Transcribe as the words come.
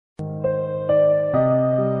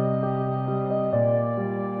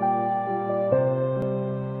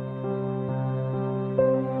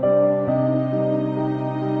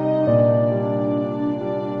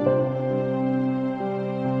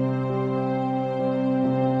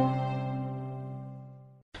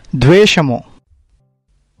ద్వేషము.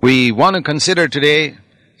 We want to consider today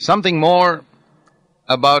something more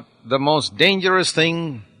about the most dangerous thing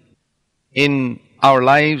in our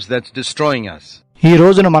lives that's destroying us. ఈ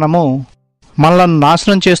రోజున మనము మనల్ని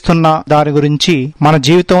నాశనం చేస్తున్న దాని గురించి, మన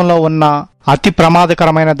జీవితంలో ఉన్న అతి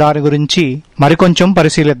ప్రమాదకరమైన దాని గురించి మరికొంచెం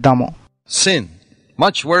పరిశీలిద్దాము. Sin,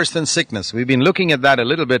 much worse than sickness. We've been looking at that a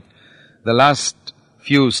little bit the last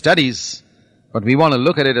few studies, but we want to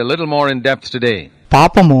look at it a little more in depth today.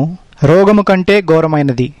 పాపము రోగము కంటే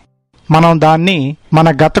ఘోరమైనది. మనం దాన్ని మన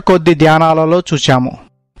గత కొద్ది ధ్యానాలలో చూశాము.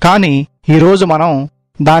 కానీ ఈరోజు మనం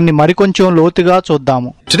దాన్ని మరికొంచెం లోతుగా చూద్దాము.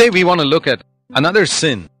 Today we want to look at another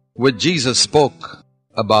sin which Jesus spoke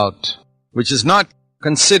about, which is not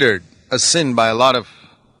considered a sin by a lot of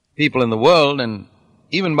people in the world and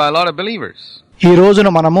even by a lot of believers. ఈ రోజున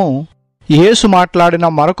మనము యేసు మాట్లాడిన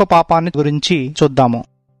మరొక పాపాన్ని గురించి చూద్దాము.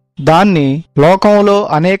 దాన్ని లోకంలో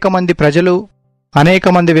అనేక మంది ప్రజలు, అనేక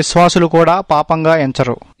మంది విశ్వాసులు కూడా పాపంగా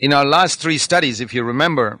ఎంచరు. In our last 3 studies, if you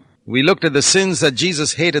remember, we looked at the sins that Jesus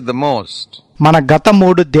hated the most. మన గత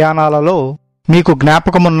 3 ధ్యానాలలో మీకు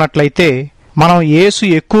జ్ఞాపకమున్నట్లయితే మనం యేసు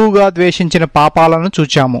ఎక్కువగా ద్వేషించిన పాపాలను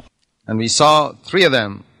చూచాము. And we saw 3 of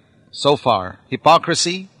them so far: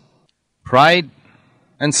 hypocrisy, pride,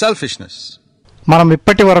 and selfishness. మనం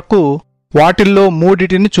ఇప్పటి వరకు వాటిల్లో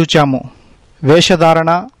 3 చూచాము: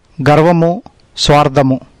 వేషధారణ, గర్వము,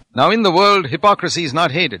 స్వార్థము. Now in the world, hypocrisy is not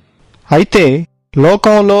hated. అయితే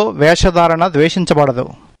లోకంలో వేషధారణ ద్వేషించబడదు.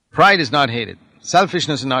 Pride is not hated.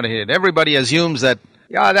 Selfishness is not hated. Everybody assumes that,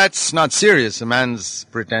 yeah, that's not serious. A man's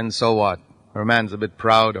pretends, so what? Or a man's a bit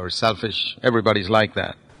proud or selfish. Everybody's like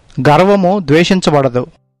that. గర్వము ద్వేషించబడదు,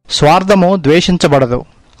 స్వార్థము ద్వేషించబడదు.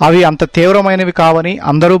 అవి అంత తీవ్రమైనవి కావని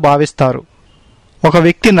అందరూ భావిస్తారు. ఒక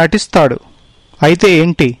వ్యక్తి నటిస్తాడు. అయితే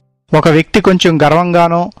ఏంటి? ఒక వ్యక్తి కొంచెం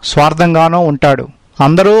గర్వంగానో స్వార్థంగానో ఉంటాడు.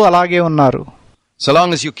 అందరూ అలాగే ఉన్నారు. So long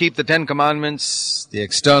as you keep the 10 commandments, the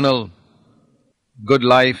external good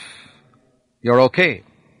life, you're okay.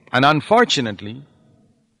 And unfortunately,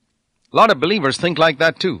 a lot of believers think like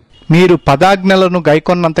that too. మీరు 10 ఆజ్ఞలను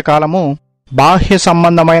గైకొన్నంత కాలము, బాహ్య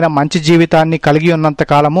సంబంధమైన మంచి జీవితాన్ని కలిగి ఉన్నంత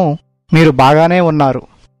కాలము మీరు బాగానే ఉన్నారు.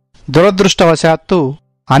 దురదృష్టవశాత్తు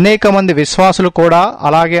అనేక మంది విశ్వాసులు కూడా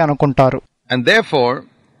అలాగే అనుకుంటారు. And therefore,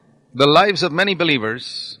 the lives of many believers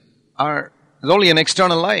is only an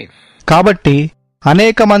external life. కాబట్టి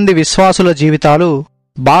అనేక మంది విశ్వాసుల జీవితాలు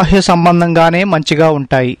బాహ్య సంబంధంగానే మంచిగా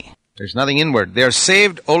ఉంటాయి. There's nothing inward. They are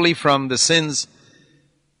saved only from the sins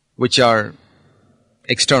which are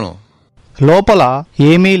external. లోపల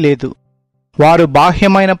ఏమీ లేదు. వారు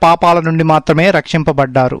బాహ్యమైన పాపాల నుండి మాత్రమే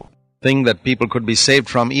రక్షింపబడ్డారు. Thing that people could be saved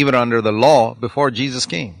from even under the law before Jesus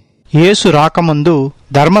came. యేసు రాకముందు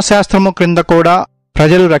ధర్మశాస్త్రము క్రింద కూడా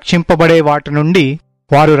ప్రజలు రక్షింపబడే వాటి నుండి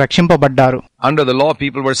వారు రక్షింపబడ్డారు. Under the law,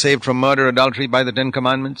 people were saved from murder, adultery by the 10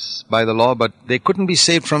 commandments, by the law, but they couldn't be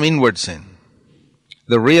saved from inward sin,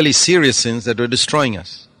 the really serious sins that were destroying us.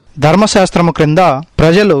 ధర్మశాస్త్రము క్రింద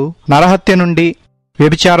ప్రజలు నరహత్య నుండి,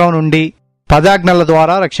 వ్యభిచారం నుండి 10 ఆజ్ఞల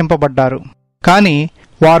ద్వారా రక్షింపబడ్డారు. కానీ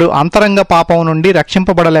వారు అంతరంగ పాపం నుండి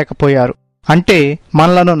రక్షింపబడలేకపోయారు. అంటే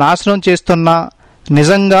మనలను నాశనం చేస్తున్న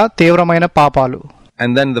నిజంగా తీవ్రమైన పాపాలు.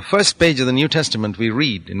 And then the first page of the New Testament we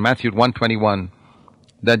read in Matthew 1:21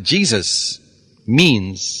 that Jesus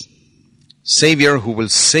means Savior who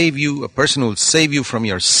will save you, a person who will save you from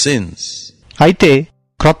your sins. అయితే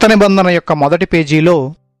క్రొత్త నిబంధన యొక్క మొదటి పేజీలో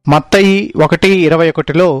మత్తయి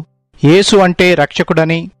 1:21లో యేసు అంటే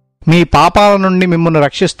రక్షకుడని, మీ పాపాల నుండి మిమ్మును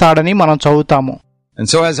రక్షిస్తాడని మనం చదువుతాము. And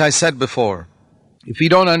so as I said before, if we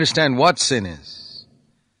don't understand what sin is,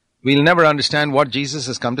 we'll never understand what Jesus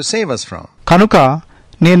has come to save us from. కనుక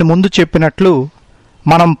నేను ముందు చెప్పినట్లు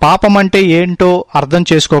మనం పాపమంటే ఏంటో అర్థం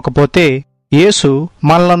చేసుకోకపోతే యేసు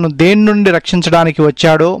మనలను దేని నుండి రక్షించడానికి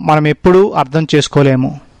వచ్చాడో మనం ఎప్పుడూ అర్థం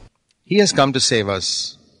చేసుకోలేము. He has come to save us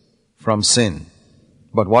from sin.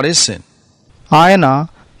 But what is sin? ఆయన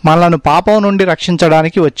మనలను పాపం నుండి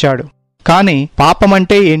రక్షించడానికి వచ్చాడు. కానీ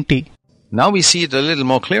పాపమంటే ఏంటి? Now we see it a little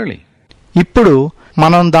more clearly. ఇప్పుడు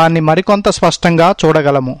మనం దాన్ని మరికొంత స్పష్టంగా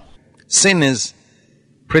చూడగలము. Sin is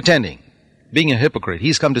pretending, being a hypocrite.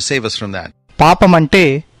 He's come to save us from that. పాపమంటే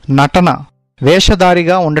నటన,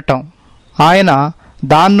 వేషధారిగా ఉండటం. ఆయన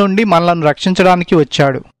దాని నుండి మనలను రక్షించడానికి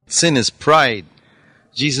వచ్చాడు. Sin is pride.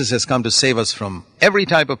 Jesus has come to save us from every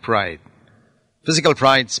type of pride. Physical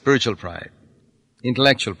pride, spiritual pride,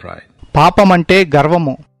 intellectual pride. పాపమంటే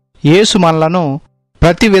గర్వము. యేసు మనలను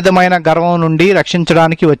ప్రతి విధమైన గర్వం నుండి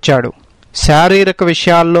రక్షించడానికి వచ్చాడు. శారీరక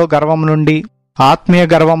విషయాల్లో గర్వం నుండి, ఆత్మీయ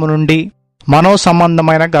గర్వం నుండి, మనో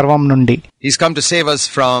సంబంధమైన గర్వం నుండి. He's come to save us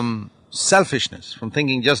from selfishness, from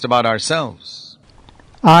thinking just about ourselves.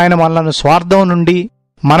 ఆయన మనలను స్వార్థం నుండి,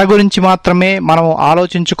 మన గురించి మాత్రమే మనం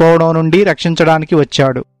ఆలోచించుకోవడం నుండి రక్షించడానికి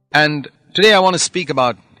వచ్చాడు. And today I want to speak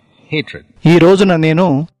about hatred. ఈ రోజున నేను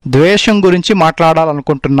ద్వేషం గురించి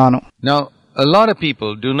మాట్లాడాలనుకుంటున్నాను. Now, a lot of people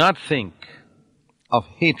do not think of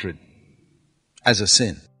hatred as a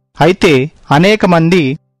sin. అయితే అనేక మంది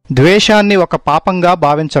ద్వేషాన్ని ఒక పాపంగా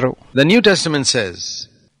భావించరు. The New Testament says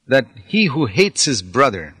that he who hates his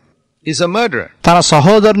brother is a murderer. తన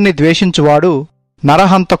సహోదరుని ద్వేషించువాడు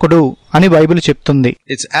నరహంతకుడు అని బైబిల్ చెప్తుంది.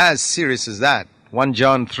 It's as serious as that. 1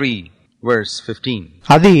 John 3 verse 15.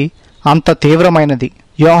 అది అంత తీవ్రమైనది.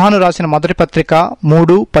 యోహాను రాసిన మొదటి పత్రిక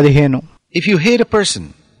 3:15. If you hate a person,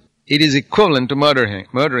 it is equivalent to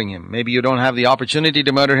murdering him. Maybe you don't have the opportunity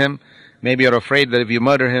to murder him. Maybe you're afraid that if you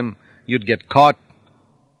murder him, you'd get caught.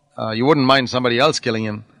 You wouldn't mind somebody else killing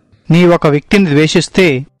him. నీ ఒక వ్యక్తిని ద్వేషిస్తే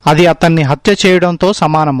అది అతన్ని హత్య చేయడంతో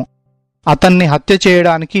సమానము. అతన్ని హత్య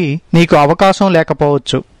చేయడానికి నీకు అవకాశం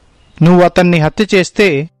లేకపోవచ్చు. నువ్వు అతన్ని హత్య చేస్తే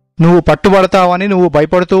నువ్వు పట్టుబడతావని నువ్వు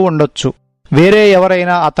భయపడుతూ ఉండొచ్చు. వేరే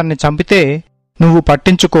ఎవరైనా అతన్ని చంపితే నువ్వు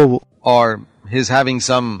పట్టించుకోవు. Or his having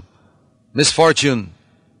some misfortune.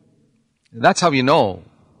 That's how you know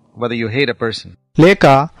whether you hate a person. లేక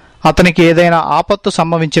అతనికి ఏదైనా ఆపత్తు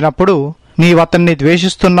సంభవించినప్పుడు నీవతన్ని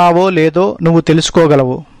ద్వేషిస్తున్నావో లేదో నువ్వు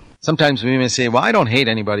తెలుసుకోగలవు. Sometimes we may say, well, I don't hate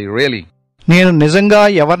anybody, really. నేను నిజంగా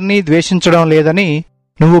ఎవరినీ ద్వేషించడం లేదని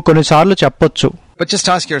నువ్వు కొన్నిసార్లు చెప్పొచ్చు. But just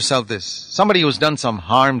ask yourself this. Somebody who's done some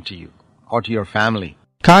harm to you or to your family.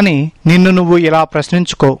 కానీ నిన్ను నువ్వు ఇలా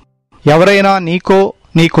ప్రశ్నించుకో. ఎవరైనా నీకో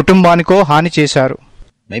నీ కుటుంబానికో హాని చేశారు.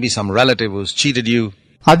 Maybe some relative who's cheated you.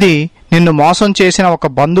 అది నిన్ను మోసం చేసిన ఒక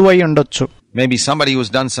బంధువై ఉండొచ్చు. Maybe somebody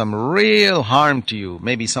who's done some real harm to you.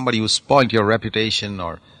 Maybe somebody who spoiled your reputation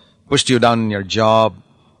or pushed you down in your job.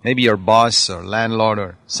 Maybe your boss or landlord or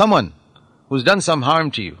someone who's done some harm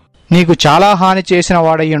to you. నీకు చాలా హాని చేసిన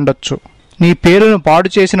వాడై ఉండొచ్చు. నీ పేరును పాడు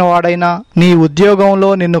చేసిన వాడైనా, నీ ఉద్యోగంలో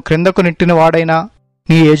నిన్ను క్రిందకు నెట్టిన వాడైనా,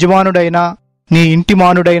 నీ యజమానుడైనా, నీ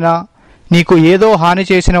ఇంటిమానుడైనా నీకు ఏదో హాని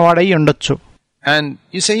చేసిన వాడై ఉండొచ్చు. And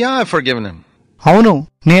you say, yeah, I've forgiven him. అవును,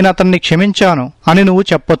 నేనతన్ని క్షమించాను అని నువ్వు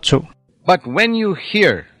చెప్పొచ్చు. But when you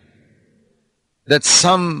hear that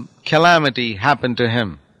some calamity happened to him,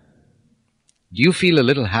 do you feel a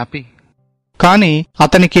little happy? కాని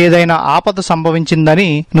అతనికి ఏదైనా ఆపద సంభవించిందని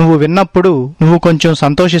నువ్వు విన్నప్పుడు నువ్వు కొంచెం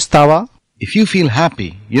సంతోషిస్తావా? If you feel happy,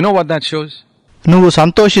 you know what that shows? నువ్వు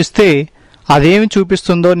సంతోషిస్తే అదేమి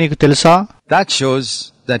చూపిస్తుందో నీకు తెలుసా? That shows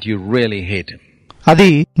that you really hate him.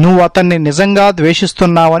 అది నువ్వు అతన్ని నిజంగా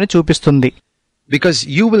ద్వేషిస్తున్నావని చూపిస్తుంది. Because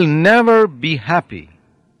you will never be happy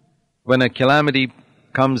when a calamity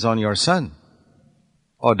comes on your son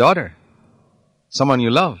or daughter, someone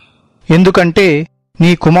you love. ఎందుకంటే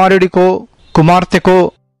నీ కుమారుడికో కుమార్తెకో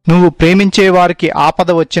నువ్వు ప్రేమించే వారికి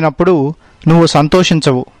ఆపద వచ్చినప్పుడు నువ్వు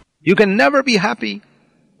సంతోషించవు. You can never be happy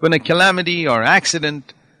when a calamity or accident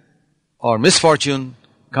or misfortune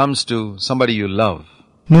comes to somebody you love.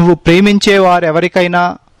 నువ్వు ప్రేమించే వారెవరికైనా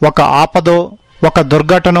ఒక ఆపదో, ఒక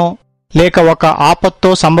దుర్ఘటనో లేక ఒక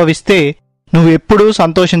ఆపత్తో సంభవిస్తే నువ్వు ఎప్పుడూ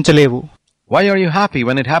సంతోషించలేవు. Why are you happy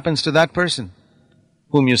when it happens to that person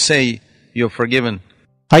whom you say you've forgiven?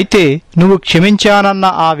 అయితే నువ్వు క్షమించానన్న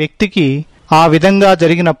ఆ వ్యక్తికి ఆ విధంగా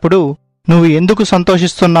జరిగినప్పుడు నువ్వు ఎందుకు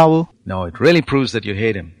సంతోషిస్తున్నావు? No, it really proves that you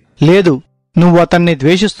hate him. లేదు, నువ్వు అతన్ని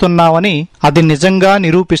ద్వేషిస్తున్నావని అది నిజంగా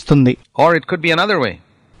నిరూపిస్తుంది. Or it could be another way.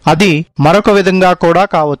 అది మరొక విధంగా కూడా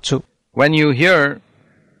కావచ్చు. When you hear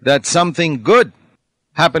that something good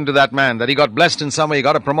happened to that man, that he got blessed in some way, he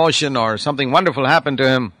got a promotion or something wonderful happened to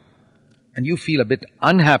him, and you feel a bit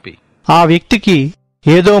unhappy. ఆ వ్యక్తికి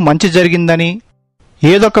ఏదో మంచి జరిగిందని,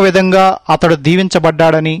 ఏదొక విధంగా అతడు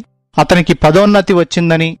దీవించబడ్డాడని, అతనికి పదోన్నతి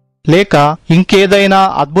వచ్చిందని, లేక ఇంకేదైనా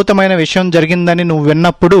అద్భుతమైన విషయం జరిగిందని నువ్వు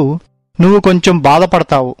విన్నప్పుడు నువ్వు కొంచెం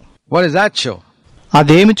బాధపడతావు. What does that show?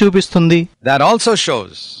 అదేమి చూపిస్తుంది? That also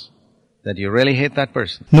shows that you really hate that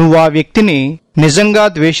person. నువ్వు ఆ వ్యక్తిని నిజంగా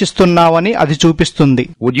ద్వేషిస్తున్నావని అది చూపిస్తుంది.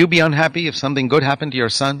 Would you be unhappy if something good happened to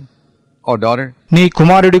your son or daughter? నీ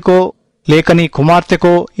కుమారుడికో లేక నీ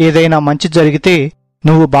కుమార్తెకో ఏదైనా మంచి జరిగితే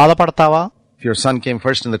నువ్వు బాధపడతావా? If your son came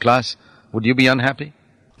first in the class, would you be unhappy?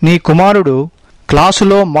 నీ కుమారుడు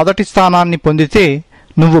క్లాసులో మొదటి స్థానాన్ని పొందితే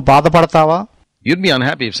నువ్వు బాధపడతావా? You'd be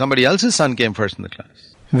unhappy if somebody else's son came first in the class.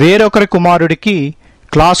 వేరొకరి కుమారుడికి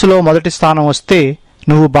క్లాసులో మొదటి స్థానం వస్తే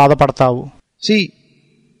నువ్వు బాధపడతావు. See,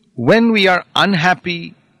 when we are unhappy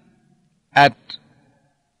at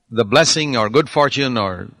the blessing or good fortune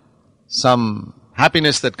or some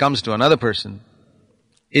happiness that comes to another person,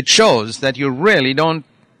 it shows that you really don't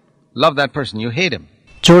love that person, you hate him.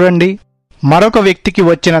 చూడండి, మరొక వ్యక్తికి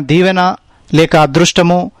వచ్చిన దీవెన లేక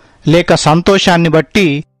అదృష్టము లేక సంతోషాన్ని బట్టి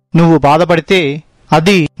నువ్వు బాధపడితే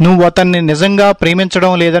అది నువ్వు అతన్ని నిజంగా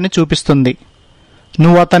ప్రేమించడం లేదని చూపిస్తుంది.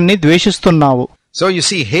 నువ్వు అతన్ని ద్వేషిస్తున్నావు. So you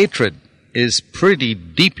see, hatred is pretty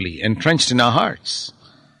deeply entrenched in our hearts,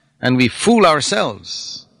 and we fool ourselves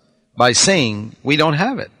by saying we don't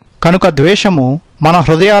have it. కనుక ద్వేషము మన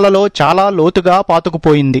హృదయాలలో చాలా లోతుగా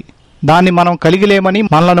పాతుకుపోయింది. దాన్ని మనం కలిగిలేమని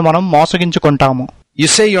మనలను మనం మోసగించుకుంటాము. You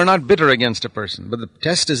say you're not bitter against a person, but the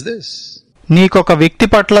test is this. నీకొక వ్యక్తి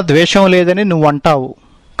పట్ల ద్వేషం లేదని నువ్వంటావు,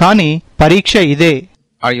 కానీ పరీక్ష ఇదే.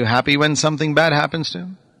 Are you happy when something bad happens to him?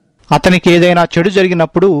 అతనికి ఏదైనా చెడు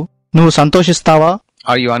జరిగినప్పుడు నువ్వు సంతోషిస్తావా?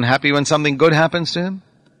 Are you unhappy when something good happens to him?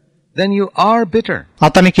 Then you are bitter.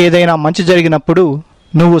 అతనికి ఏదైనా మంచి జరిగినప్పుడు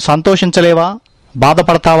నువ్వు సంతోషించలేవా,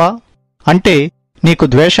 బాధపడతావా? అంటే నీకు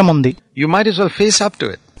ద్వేషముంది. You might as well face up to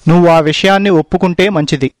it. నువ్వు ఆ విషయాన్ని ఒప్పుకుంటే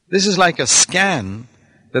మంచిది. This is like a scan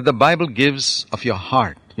that the Bible gives of your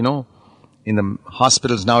heart. You know, in the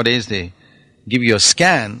hospitals nowadays, they give you a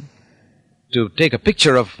scan to take a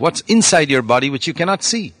picture of what's inside your body which you cannot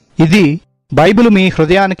see. ఇది Bible మీ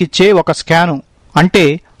హృదయానికిచ్చే ఒక scan, అంటే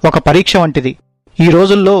ఒక పరీక్ష వంటిది. ఈ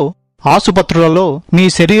రోజుల్లో ఆసుపత్రులలో మీ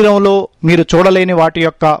శరీరంలో మీరు చూడలేని వాటి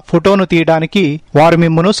యొక్క ఫోటోను తీయడానికి వారు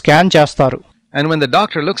మిమ్మును స్కాన్ చేస్తారు. And when the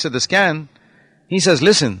doctor looks at the scan, he says,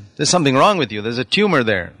 listen, there's something wrong with you. There's a tumor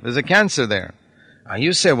there. There's a cancer there. And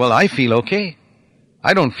you say, well, I feel okay.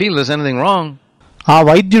 I don't feel there's anything wrong. ఆ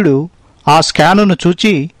వైద్యుడు ఆ స్కానును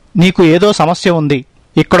చూచి, నీకు ఏదో సమస్య ఉంది,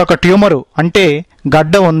 ఇక్కడొక tumour అంటే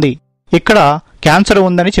గడ్డ ఉంది, ఇక్కడ క్యాన్సర్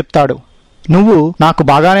ఉందని చెప్తాడు. నువ్వు నాకు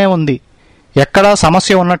బాగానే ఉంది, ఎక్కడా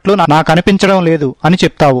సమస్య ఉన్నట్లు నాకు అనిపించడం లేదు అని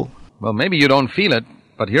చెప్తావు. Well, maybe you don't feel it,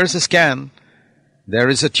 but here's a scan. There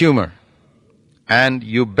is a tumor. And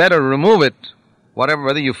you better remove it,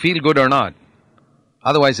 whether you feel good or not.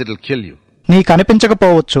 Otherwise it'll kill you. నీకు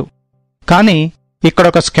అనిపించకపోవచ్చు, కానీ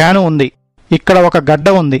ఇక్కడొక స్కాను ఉంది, ఇక్కడ ఒక గడ్డ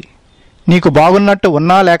ఉంది. నీకు బాగున్నట్టు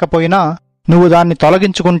ఉన్నా లేకపోయినా నువ్వు దాన్ని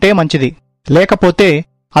తొలగించుకుంటే మంచిది, లేకపోతే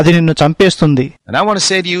అది నిన్ను చంపేస్తుంది. And I want to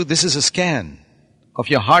say to you, this is a scan of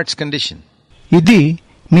your heart's condition. ఇది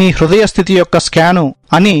మీ హృదయ స్థితి యొక్క స్కాను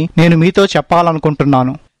అని నేను మీతో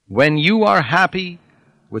చెప్పాలనుకుంటున్నాను. When you are happy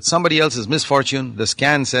with somebody else's misfortune, the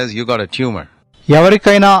scan says you got a tumor.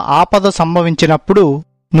 ఎవరికైనా ఆపద సంభవించినప్పుడు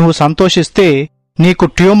నువ్వు సంతోషిస్తే నీకు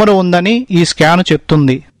ట్యూమర్ ఉందని ఈ స్కాను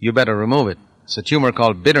చెప్తుంది. You better remove it. It's a tumor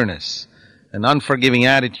called bitterness, an unforgiving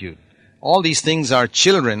attitude. All these things are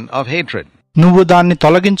children of hatred. నువ్వు దాన్ని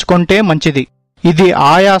తొలగించుకుంటే మంచిది. ఇది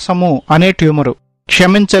ఆయాసము అనే ట్యూమరు,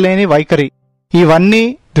 క్షమించలేని వైఖరి, ఇవన్నీ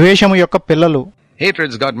ద్వేషము యొక్క పిల్లలు.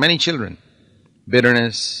 Hatred's got many children.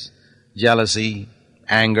 Bitterness, jealousy,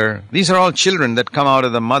 anger. These are all children that come out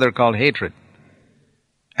of the mother called hatred.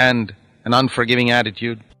 And an unforgiving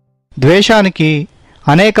attitude. ద్వేషానికి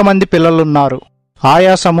అనేక మంది పిల్లలున్నారు.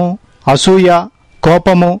 ఆయాసము, అసూయ,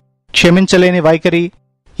 కోపము, క్షమించలేని వైఖరి,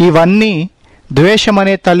 ఇవన్నీ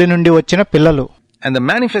ద్వేషమనే తల్లి నుండి వచ్చిన పిల్లలు. And the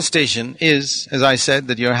manifestation is, as I said,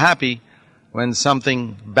 that you're happy when something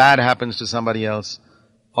bad happens to somebody else,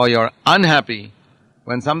 or you're unhappy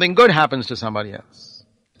when something good happens to somebody else.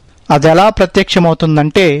 అదెలా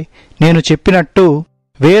ప్రత్యక్షమవుతుందంటే, నేను చెప్పినట్టు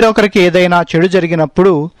వేరొకరికి ఏదైనా చెడు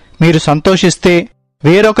జరిగినప్పుడు మీరు సంతోషిస్తే,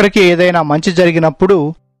 వేరొకరికి ఏదైనా మంచి జరిగినప్పుడు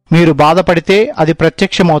మీరు బాధపడితే అది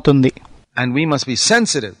ప్రత్యక్షమవుతుంది. And we must be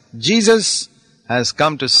sensitive. Jesus has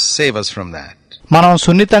come to save us from that. మనం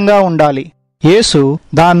సున్నితంగా ఉండాలి. యేసు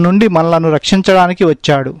దాని నుండి మనలను రక్షించడానికి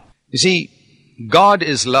వచ్చాడు. You see, God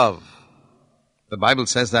is love. The Bible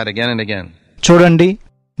says that again and again. చూడండి,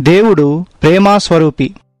 దేవుడు ప్రేమ స్వరూపి.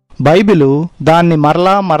 బైబిలు దాన్ని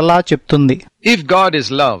మరలా మరలా చెప్తుంది. If God is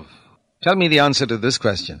love, tell me the answer to this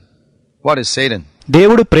question. What is Satan?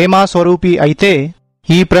 దేవుడు ప్రేమ స్వరూపి అయితే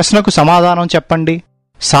ఈ ప్రశ్నకు సమాధానం చెప్పండి.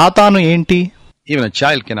 సాతాను ఏంటి? Even a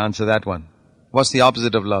child can answer that one. What's the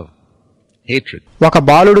opposite of love? Hatred. ఒక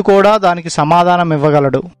బాలుడు కూడా దానికి సమాధానం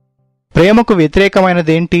ఇవ్వగలడు. ప్రేమకు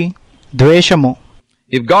వ్యతిరేకమైనదేంటి? ద్వేషము.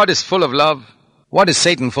 If God is full of love, what is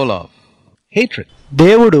Satan full of? Hatred.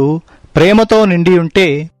 దేవుడు ప్రేమతో నిండి ఉంటే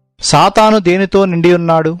సాతాను దేనితో నిండి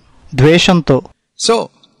ఉన్నాడు? ద్వేషంతో. So,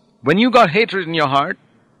 when you got hatred in your heart,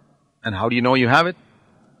 and how do you know you have it?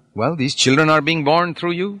 Well, these children are being born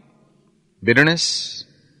through you. Bitterness,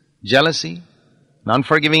 jealousy, an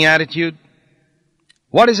unforgiving attitude.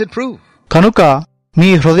 What does it prove? కనుక మీ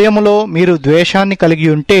హృదయములో మీరు ద్వేషాన్ని కలిగి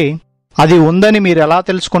ఉంటే అది ఉందని మీరెలా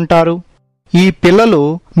తెలుసుకుంటారు? ఈ పిల్లలు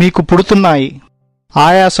మీకు పుడుతున్నాయి.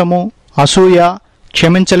 ఆయాసము, అసూయ,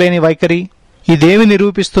 క్షమించలేని వైఖరి, ఇదేమి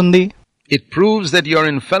నిరూపిస్తుంది? It proves that you are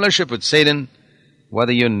in fellowship with Satan,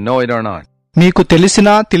 whether you know it or not. మీకు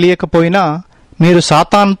తెలిసినా తెలియకపోయినా మీరు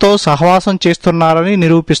సాతానుతో సహవాసం చేస్తున్నారని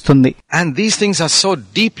నిరూపిస్తుంది. And these things are so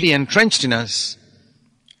deeply entrenched in us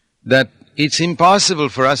that it's impossible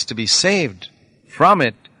for us to be saved from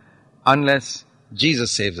it unless Jesus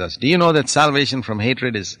saves us. Do you know that salvation from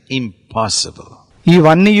hatred is impossible?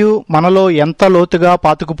 ఇవన్నీయు మనలో ఎంత లోతుగా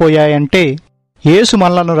పాతుకుపోయాయంటే యేసు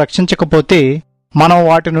మనలను రక్షించకపోతే మనం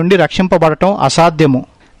వాటి నుండి రక్షింపబడటం అసాధ్యము.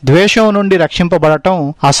 ద్వేషం నుండి రక్షింపబడటం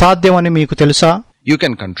అసాధ్యమని మీకు తెలుసా? You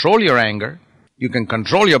can control your anger. You can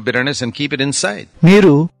control your bitterness and keep it inside.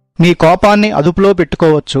 మీరు మీ కోపాన్ని అదుపులో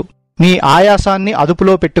పెట్టుకోవచ్చు, మీ ఆయాసాన్ని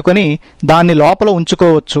అదుపులో పెట్టుకుని దాన్ని లోపల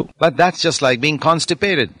ఉంచుకోవచ్చు. But that's just like being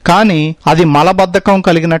constipated. కానీ అది మలబద్ధకం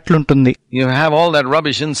కలిగినట్లుంటుంది. You have all that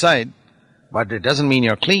rubbish inside, but it doesn't mean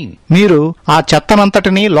you're clean. మీరు ఆ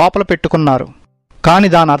చెత్తనంతటినీ లోపల పెట్టుకున్నారు, కాని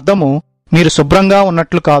దాని అర్థము మీరు శుభ్రంగా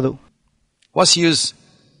ఉన్నట్లు కాదు. What's use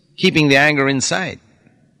keeping the anger inside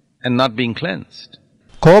and not being cleansed?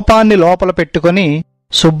 కోపాన్ని లోపల పెట్టుకుని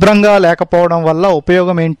శుభ్రంగా లేకపోవడం వల్ల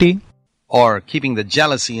ఉపయోగమేంటి? Or keeping the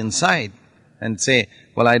jealousy inside and say,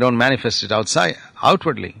 well, I don't manifest it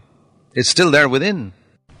outwardly. It's still there within.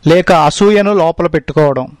 లేక అసూయను లోపల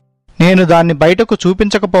పెట్టుకోవడం, నేను దాన్ని బయటకు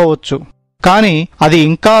చూపించకపోవచ్చు, కాని అది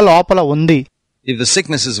ఇంకా లోపల ఉంది. If the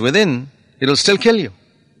sickness is within, it'll still kill you,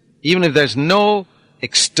 even if there's no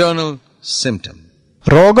external symptom.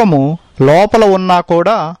 రోగము లోపల ఉన్నా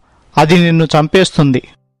కూడా అది నిన్ను చంపేస్తుంది,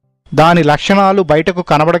 దాని లక్షణాలు బయటకు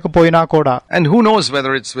కనబడకపోయినా కూడా. And who knows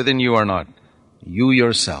whether it's within you or not? You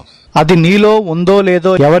yourself. అది నీలో ఉందో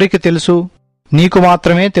లేదో ఎవరికి తెలుసు? నీకు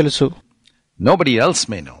మాత్రమే తెలుసు. Nobody else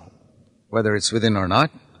may know whether it's within or not,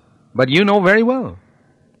 but you know very well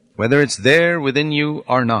whether it's there within you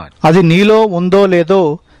or not. అది నీలో ఉందో లేదో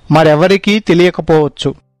మరెవరికీ తెలియకపోవచ్చు,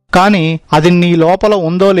 కాని అది నీ లోపల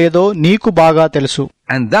ఉందో లేదో నీకు బాగా తెలుసు.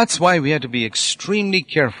 And that's why we have to be extremely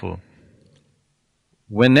careful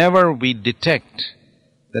whenever we detect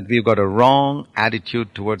that we've got a wrong attitude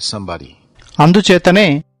towards somebody. అందుచేతనే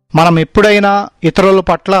మనం ఎప్పుడైనా ఇతరుల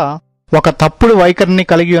పట్ల ఒక తప్పుడు వైఖరిని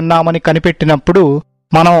కలిగి ఉన్నామని కనిపెట్టినప్పుడు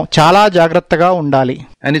మనం చాలా జాగ్రత్తగా ఉండాలి.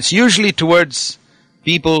 And it's usually towards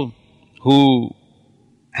people who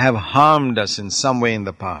have harmed us in some way in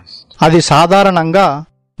the past. అది సాధారణంగా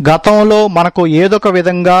గతంలో మనకు ఏదొక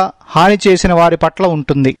విధంగా హాని చేసిన వారి పట్ల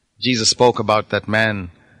ఉంటుంది. Jesus spoke about that man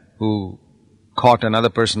who caught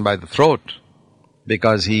another person by the throat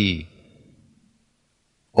because he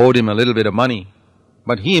owed him a little bit of money,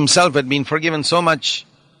 but he himself had been forgiven so much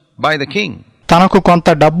by the king. తనకు కొంత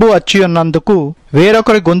డబ్బు వచ్చి ఉన్నందుకు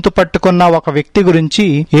వేరొకరి గొంతు పట్టుకున్న ఒక వ్యక్తి గురించి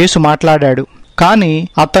యేసు మాట్లాడాడు, కాని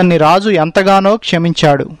అతన్ని రాజు ఎంతగానో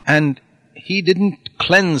క్షమించాడు. And he didn't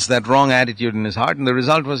cleanse that wrong attitude in his heart, and the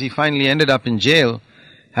result was he finally ended up in jail,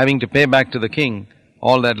 having to pay back to the king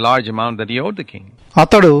all that large amount that he owed the king.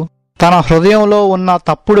 అతడు తన హృదయంలో ఉన్న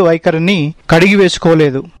తప్పుడు వైఖరిని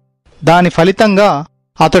కడిగివేసుకోలేదు. దాని ఫలితంగా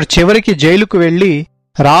అతడు చివరికి జైలుకు వెళ్లి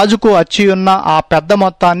రాజుకు అచ్చియున్న ఆ పెద్ద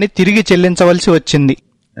మొత్తాన్ని తిరిగి చెల్లించవలసి వచ్చింది.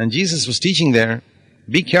 And Jesus was teaching there,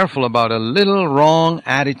 be careful about a little wrong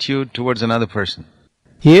attitude towards another person.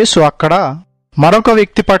 యేసు అక్కడ మరొక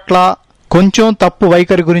వ్యక్తి పట్ల కొంచెం తప్పు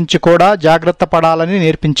వైఖరి గురించి కూడా జాగ్రత్త పడాలని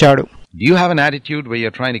నేర్పించాడు. Do you have an attitude where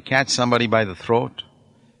you're trying to catch somebody by the throat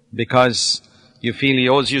because you feel he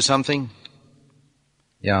owes you something?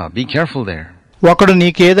 Yeah, be careful there. ఒకడు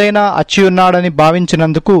నీకేదైనా అచ్చియున్నాడని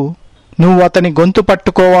భావించినందుకు నువ్వు అతని గొంతు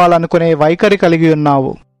పట్టుకోవాలనుకునే వైఖరి కలిగి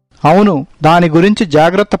ఉన్నావు. అవును, దాని గురించి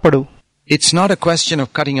జాగ్రత్త పడు. It's not a question of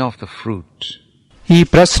cutting off the fruit. ఈ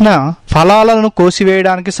ప్రశ్న ఫలాలను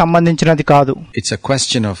కోసివేయడానికి సంబంధించినది కాదు. It's a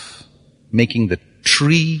question of making the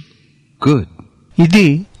tree good. ఇది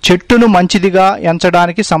చెట్టును మంచిదిగా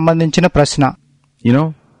ఎంచడానికి సంబంధించిన ప్రశ్న. You know,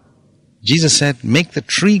 Jesus said, make the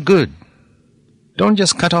tree good. Don't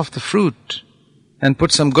just cut off the fruit and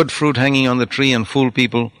put some good fruit hanging on the tree and fool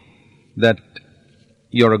people that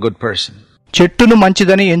you're a good person. చెట్టును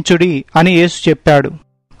మంచిదని ఎంచుడి అని యేసు చెప్పాడు.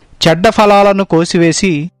 చెడ్డ ఫలాలను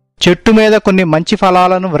కోసివేసి చెట్టు మీద కొన్ని మంచి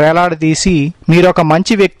ఫలాలను వ్రేలాడదీసి మీరొక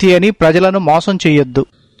మంచి వ్యక్తి అని ప్రజలను మోసం చెయ్యొద్దు.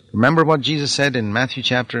 Remember what Jesus said in Matthew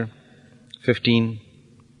chapter 15?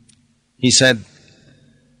 He said,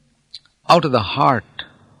 out of the heart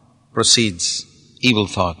proceeds evil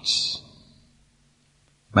thoughts.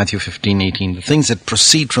 Matthew 15:18. The things that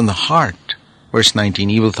proceed from the heart. Verse 19,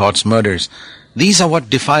 evil thoughts, murders. These are what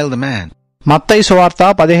defile the man. మత్తయి సువార్త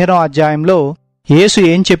 15వ అధ్యాయంలో యేసు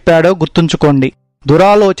ఏం చెప్పాడో గుర్తుంచుకోండి.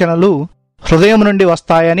 దురాలోచనలు హృదయం నుండి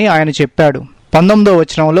వస్తాయని ఆయన చెప్పాడు. 19వ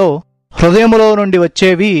వచనంలో హృదయములో నుండి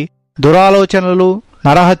వచ్చేవి దురాలోచనలు,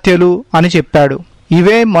 నరహత్యలు అని చెప్పాడు.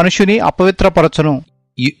 ఇవే మనుషుని అపవిత్రపరచును.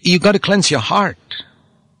 You got to cleanse your heart.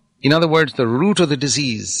 In other words, the root of the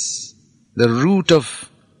disease, the root of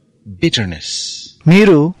bitterness.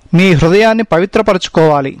 మీరు మీ హృదయాన్ని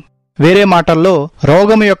పవిత్రపరచుకోవాలి. వేరే మాటల్లో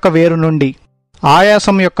రోగం యొక్క వేరు నుండి,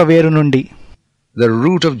 ఆయాసం యొక్క వేరు నుండి. The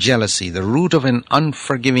root of jealousy, the root of an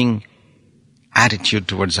unforgiving attitude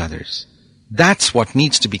towards others. That's what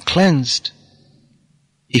needs to be cleansed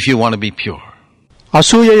if you want to be pure.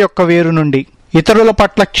 అసూయ యొక్క వేరు నుండి, ఇతరుల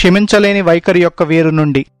పట్ల క్షమించలేని వైఖరి యొక్క వేరు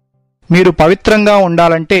నుండి మీరు పవిత్రంగా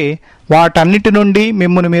ఉండాలంటే వాటన్నిటి నుండి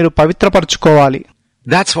మిమ్మును మీరు పవిత్రపరచుకోవాలి.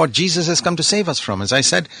 That's what Jesus has come to save us from. As I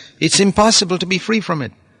said, it's impossible to be free from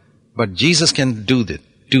it. But Jesus can do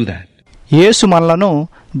that. యేసు మనలను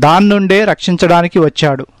దాని నుండే రక్షించడానికి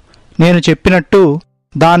వచ్చాడు. నేను చెప్పినట్టు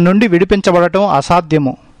దాని నుండి విడిపించబడటం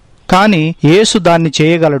అసాధ్యము, కానీ యేసు దాన్ని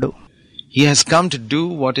చేయగలడు. He has come to do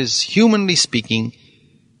what is, humanly speaking,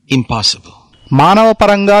 impossible.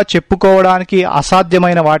 మానవపరంగా చెప్పుకోవడానికి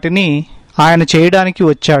అసాధ్యమైన వాటిని ఆయన చేయడానికి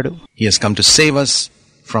వచ్చాడు. He has come to save us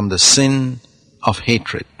from the sin of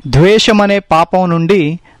hatred. ద్వేషమనే పాపం నుండి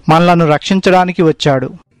మనలను రక్షించడానికి వచ్చాడు.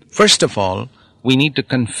 First of all, we need to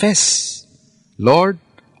confess, Lord,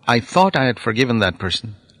 I thought I had forgiven that person.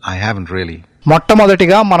 I haven't really.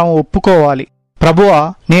 మొట్టమొదటిగా మనం ఒప్పుకోవాలి, ప్రభువా,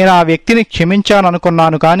 నేను ఆ వ్యక్తిని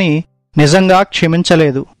క్షమించాననుకున్నాను కానీ నిజంగా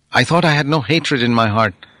క్షమించలేదు. I thought I had no hatred in my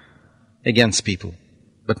heart against people,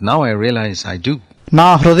 but now I realize I do. నా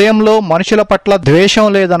హృదయంలో మనుషుల పట్ల ద్వేషం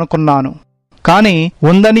లేదనుకున్నాను, కానీ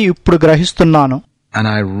ఉందని ఇప్పుడు గ్రహిస్తున్నాను. And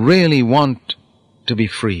I really want to be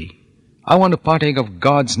free. I want to partake of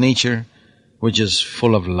God's nature, which is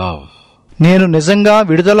full of love. నేను నిజంగా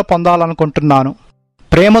విడుదల పొందాలనుకుంటున్నాను.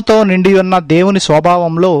 ప్రేమతో నిండి ఉన్న దేవుని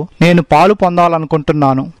స్వభావంలో నేను పాలు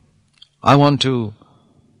పొందాలనుకుంటున్నాను. I want to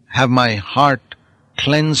have my heart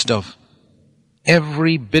cleansed of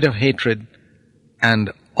every bit of hatred and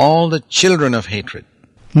all the children of hatred.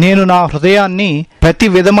 నేను నా హృదయాన్ని ప్రతి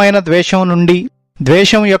విధమైన ద్వేషం నుండి,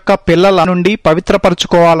 ద్వేషం యొక్క పిల్లల నుండి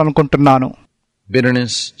పవిత్రపరచుకోవాలనుకుంటున్నాను.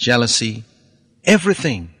 Bitterness, jealousy,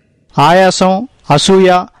 everything. ఆయాసం, అసూయ,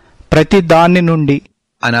 ప్రతి దాని నుండి.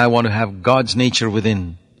 And I want to have God's nature within,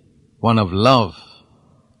 one of love,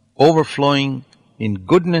 overflowing in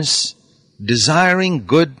goodness, desiring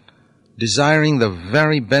good, desiring the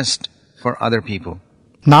very best for other people.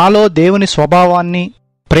 నాలో దేవుని స్వభావాన్ని,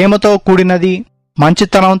 ప్రేమతో కూడినది,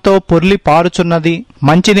 మంచితనంతో పొర్లి పారుచున్నది,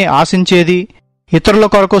 మంచిని ఆశించేది, ఇతరుల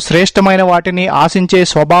కొరకు శ్రేష్టమైన వాటిని ఆశించే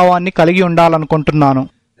స్వభావాన్ని కలిగి ఉండాలనుకుంటున్నాను.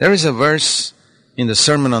 There is a verse in the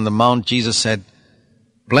Sermon on the Mount. Jesus said,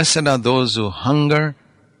 "Blessed are those who hunger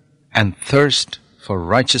and thirst for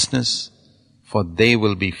righteousness, for they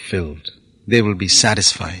will be filled. They will be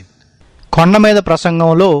satisfied." కొండ మీద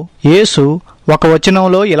ప్రసంగంలో యేసు ఒక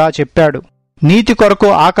వచనంలో ఇలా చెప్పాడు, నీతి కొరకు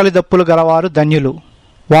ఆకలి దప్పులు గలవారు ధన్యులు,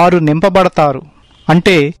 వారు నింపబడతారు,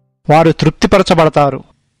 అంటే వారు తృప్తిపరచబడతారు.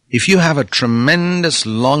 If you have a tremendous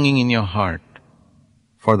longing in your heart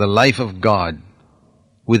for the life of God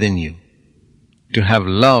within you, to have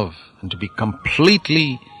love and to be completely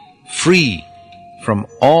free from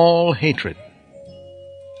all hatred,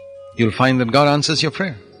 you'll find that God answers your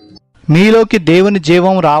prayer. మీలోకి దేవుని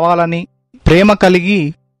జీవం రావాలని, ప్రేమ కలిగి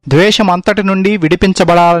ద్వేషం అంతటి నుండి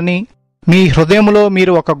విడిపించబడాలని మీ హృదయంలో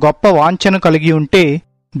మీరు ఒక గొప్ప వాంఛను కలిగి ఉంటే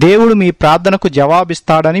దేవుడు మీ ప్రార్థనకు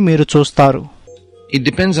జవాబిస్తాడని మీరు చూస్తారు. It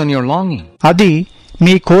depends on your longing. అది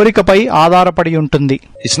మీ కోరికపై ఆధారపడి ఉంటుంది.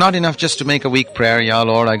 It's not enough just to make a weak prayer. Yeah,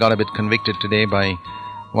 Lord, I got a bit convicted today by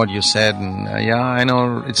what you said. And yeah, I know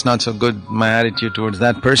it's not so good, my attitude towards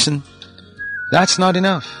that person. That's not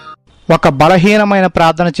enough. ఒక బలహీనమైన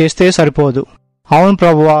ప్రార్థన చేస్తే సరిపోదు. అవును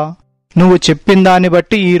ప్రభువా, నువ్వు చెప్పిన దాన్ని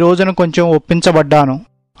బట్టి ఈ రోజున కొంచెం ఒప్పించబడ్డాను.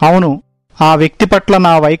 అవును, ఆ వ్యక్తి పట్ల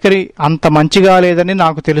నా వైఖరి అంత మంచిగా లేదని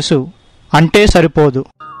నాకు తెలుసు అంటే సరిపోదు.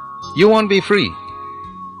 You won't be free.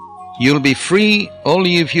 You'll be free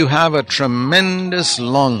only if you have a tremendous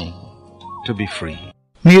longing to be free.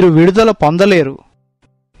 మీరు విడుదల పొందలేరు.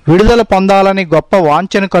 విడుదల పొందాలని గొప్ప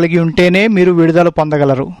వాంఛను కలిగి ఉంటేనే మీరు విడుదల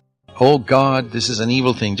పొందగలరు. Oh God, this is an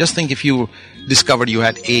evil thing. Just think if you discovered you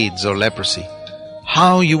had AIDS or leprosy.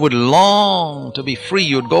 How you would long to be free.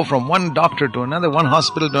 You would go from one doctor to another, one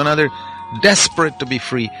hospital to another, desperate to be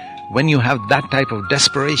free. When you have that type of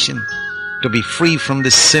desperation to be free from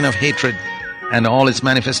this sin of hatred and all its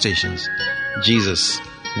manifestations, Jesus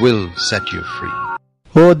will set you free.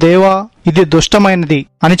 ఓ దేవా, ఇది దుష్టమైనది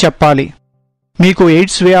అని చెప్పాలి. మీకు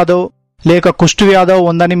AIDS వ్యాధో లేక కుష్టు వ్యాధో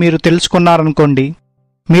ఉందని మీరు తెలుసుకున్నారనుకోండి,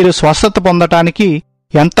 మీరు స్వస్థత పొందటానికి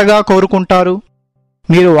ఎంతగా కోరుకుంటారు?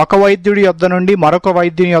 మీరు ఒక వైద్యుడి యొద్ద నుండి మరొక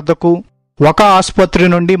వైద్యుని యొద్దకు, ఒక ఆసుపత్రి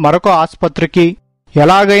నుండి మరొక ఆసుపత్రికి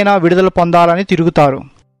ఎలాగైనా విడుదల పొందాలని తిరుగుతారు.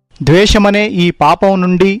 ద్వేషమనే ఈ పాపం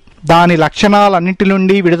నుండి, దాని లక్షణాలన్నింటి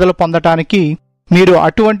నుండి విడుదల పొందటానికి మీరు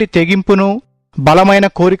అటువంటి తెగింపును, బలమైన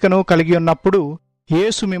కోరికను కలిగి ఉన్నప్పుడు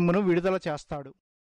యేసు మిమ్మును విడుదల చేస్తాడు.